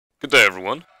Good day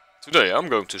everyone. Today I'm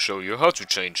going to show you how to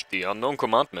change the unknown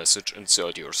command message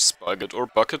inside your Spigot or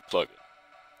Bukkit plugin.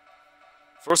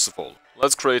 First of all,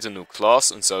 let's create a new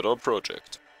class inside our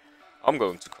project. I'm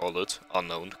going to call it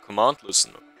unknown command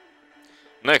listener.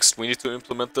 Next we need to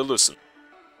implement the listen.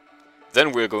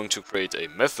 Then we're going to create a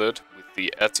method with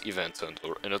the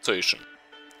 @EventHandler annotation.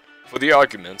 For the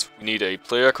argument we need a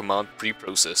player command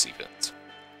preprocess event.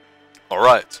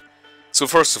 Alright. So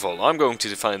first of all, I'm going to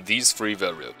define these three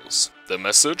variables. The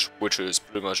message, which is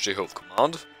pretty much the whole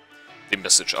command. The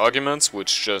message arguments,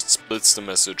 which just splits the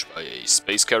message by a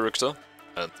space character.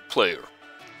 And the player.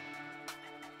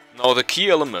 Now the key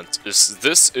element is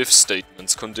this if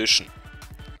statement's condition.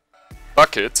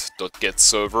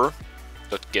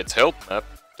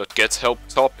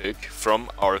 Bukkit.getServer.getHelpMap.getHelpTopic from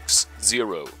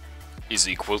args0 is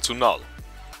equal to null.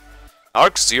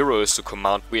 args0 is the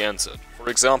command we entered. For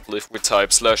example, if we type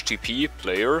 /tp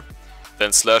player,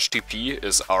 then /tp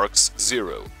is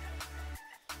args0.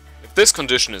 If this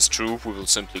condition is true, we will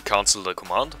simply cancel the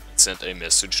command and send a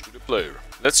message to the player.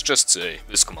 Let's just say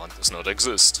this command does not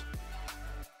exist.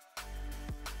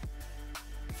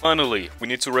 Finally, we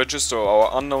need to register our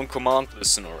unknown command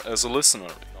listener as a listener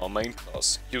in our main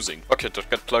class using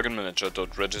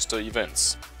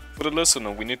bukkit.getPluginManager.registerEvents. For the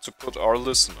listener, we need to put our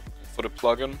listener, and for the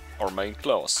plugin, our main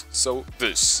class. So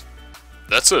this.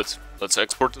 That's it. Let's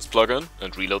export this plugin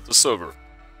and reload the server.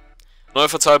 Now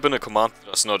if I type in a command that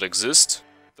does not exist,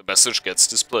 the message gets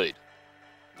displayed.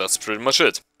 That's pretty much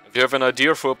it. If you have an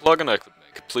idea for a plugin I could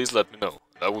make, please let me know,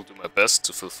 and I will do my best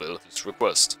to fulfill this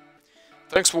request.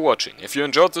 Thanks for watching. If you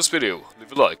enjoyed this video,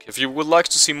 leave a like. If you would like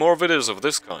to see more videos of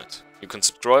this kind, you can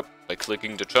subscribe by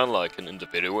clicking the channel icon in the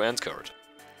video end card.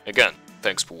 Again,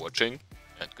 thanks for watching,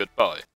 and goodbye.